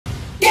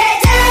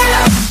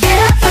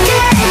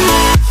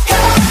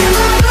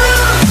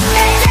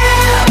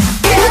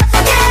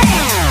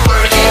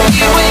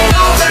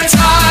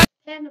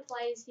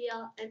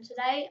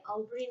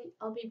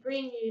I'll be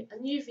bringing you a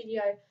new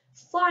video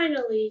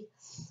finally,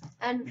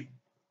 and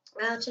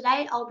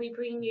today I'll be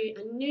bringing you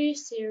a new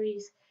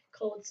series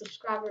called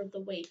Subscriber of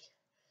the Week.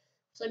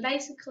 So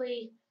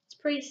basically, it's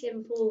pretty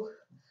simple.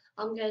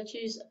 I'm going to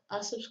choose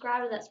a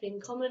subscriber that's been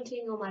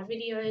commenting on my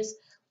videos,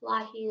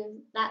 liking and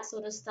that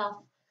sort of stuff,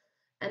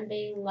 and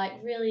being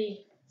like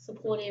really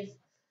supportive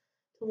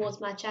towards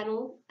my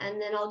channel, and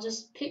then I'll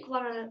just pick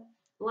one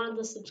of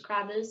the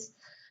subscribers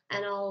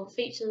and I'll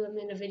feature them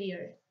in a video.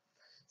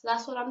 So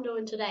that's what I'm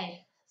doing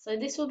today. So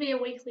this will be a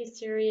weekly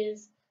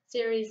series,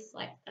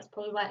 like that's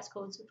probably why it's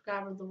called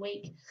Subscriber of the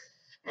Week.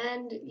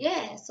 And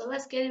yeah, so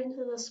let's get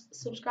into the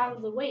Subscriber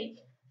of the Week.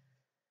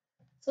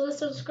 So the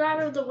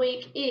Subscriber of the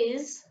Week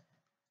is,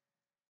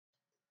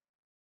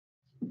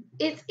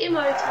 it's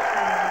Imo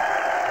Time.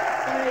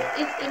 So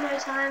it's Imo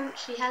Time.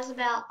 She has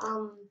about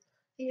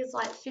I think it's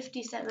like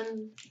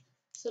 57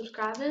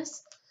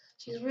 subscribers.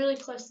 She's really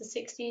close to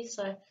 60,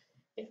 so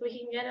if we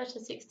can get her to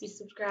 60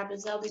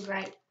 subscribers, that'll be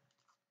great.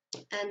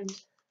 And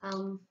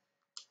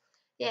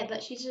yeah,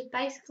 but she's just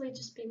basically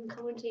just been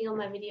commenting on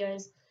my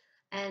videos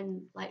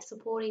and like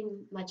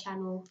supporting my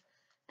channel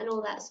and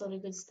all that sort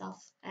of good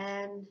stuff.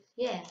 And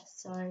yeah,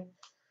 so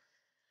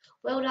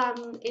well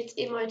done. It's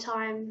Imo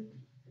Time.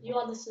 You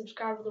are the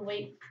subscriber of the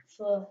week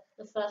for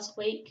the first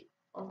week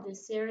of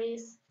this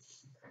series,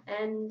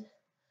 and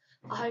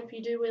I hope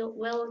you do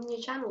well on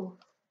your channel.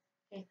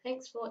 Okay,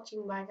 thanks for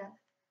watching,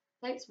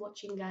 Thanks for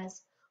watching,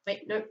 guys.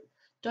 Wait, no,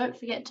 don't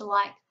forget to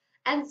like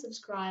and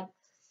subscribe,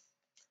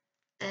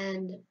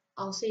 and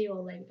I'll see you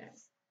all later,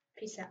 guys.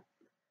 Peace out.